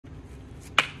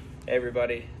Hey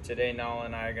everybody, today Nala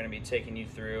and I are going to be taking you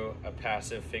through a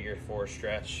passive figure 4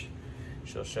 stretch.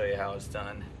 She'll show you how it's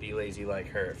done. Be lazy like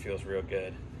her, it feels real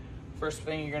good. First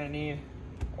thing you're going to need,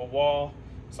 a wall.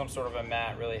 Some sort of a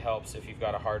mat really helps if you've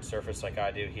got a hard surface like I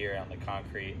do here on the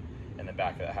concrete in the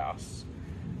back of the house.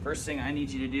 First thing I need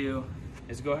you to do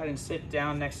is go ahead and sit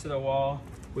down next to the wall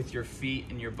with your feet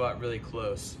and your butt really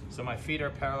close. So my feet are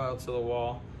parallel to the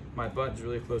wall, my butt's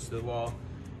really close to the wall.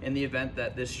 In the event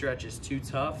that this stretch is too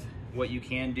tough, what you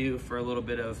can do for a little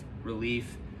bit of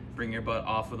relief, bring your butt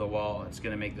off of the wall. It's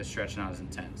gonna make the stretch not as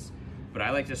intense. But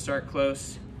I like to start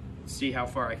close, see how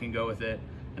far I can go with it,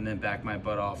 and then back my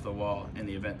butt off the wall in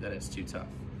the event that it's too tough.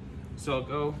 So I'll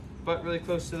go butt really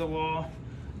close to the wall.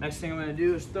 Next thing I'm gonna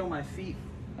do is throw my feet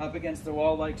up against the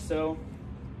wall like so.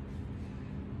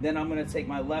 Then I'm gonna take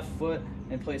my left foot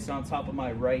and place it on top of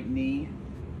my right knee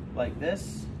like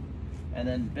this, and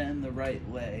then bend the right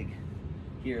leg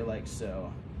here like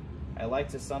so. I like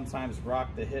to sometimes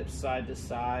rock the hips side to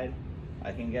side.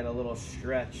 I can get a little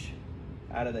stretch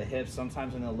out of the hips,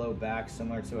 sometimes in the low back,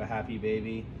 similar to a happy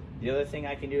baby. The other thing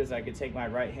I can do is I could take my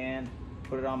right hand,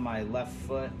 put it on my left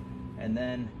foot, and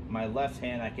then my left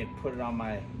hand I can put it on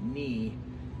my knee,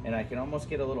 and I can almost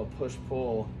get a little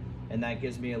push-pull, and that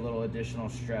gives me a little additional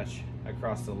stretch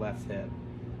across the left hip.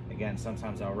 Again,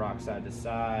 sometimes I'll rock side to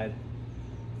side.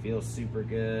 Feels super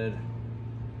good.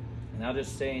 And I'll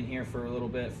just stay in here for a little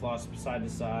bit, floss side to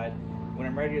side. When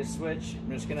I'm ready to switch,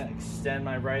 I'm just gonna extend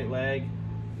my right leg.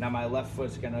 Now my left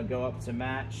foot's gonna go up to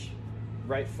match.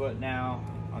 Right foot now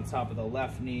on top of the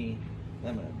left knee.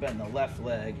 Then I'm gonna bend the left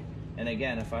leg. And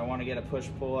again, if I wanna get a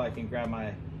push-pull, I can grab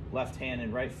my left hand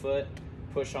and right foot,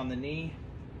 push on the knee,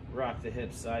 rock the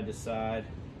hips side to side.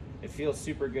 It feels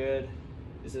super good.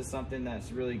 This is something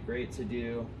that's really great to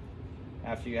do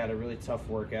after you had a really tough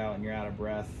workout and you're out of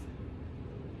breath.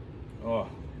 Oh,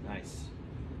 nice.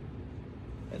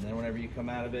 And then whenever you come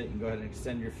out of it, you can go ahead and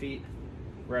extend your feet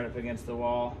right up against the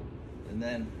wall, and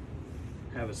then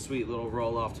have a sweet little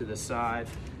roll off to the side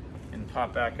and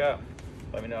pop back up.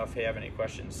 Let me know if you have any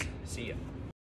questions. See ya.